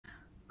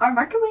Are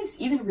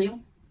microwaves even real?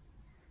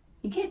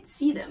 You can't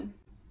see them,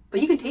 but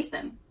you can taste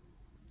them.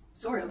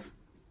 Sort of.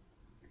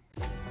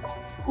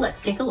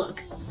 Let's take a look.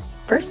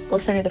 First,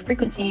 let's center the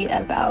frequency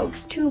at about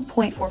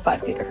 2.45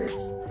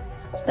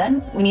 gigahertz.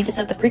 Then, we need to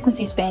set the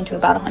frequency span to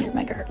about 100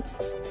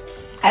 megahertz.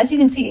 As you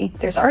can see,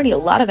 there's already a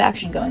lot of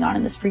action going on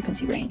in this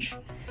frequency range.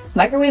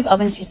 Microwave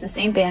ovens use the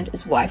same band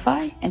as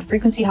Wi-Fi and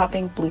frequency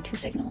hopping Bluetooth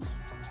signals.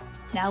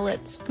 Now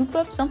let's scoop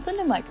up something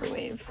to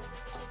microwave.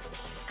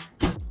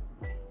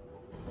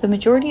 The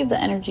majority of the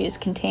energy is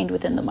contained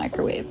within the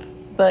microwave,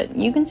 but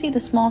you can see the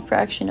small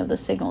fraction of the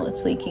signal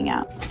that's leaking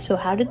out. So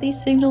how did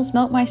these signals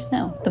melt my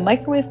snow? The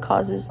microwave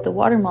causes the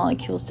water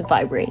molecules to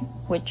vibrate,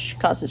 which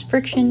causes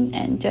friction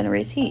and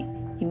generates heat.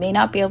 You may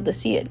not be able to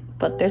see it,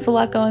 but there's a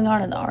lot going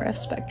on in the RF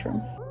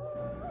spectrum.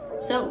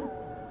 So,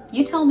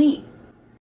 you tell me,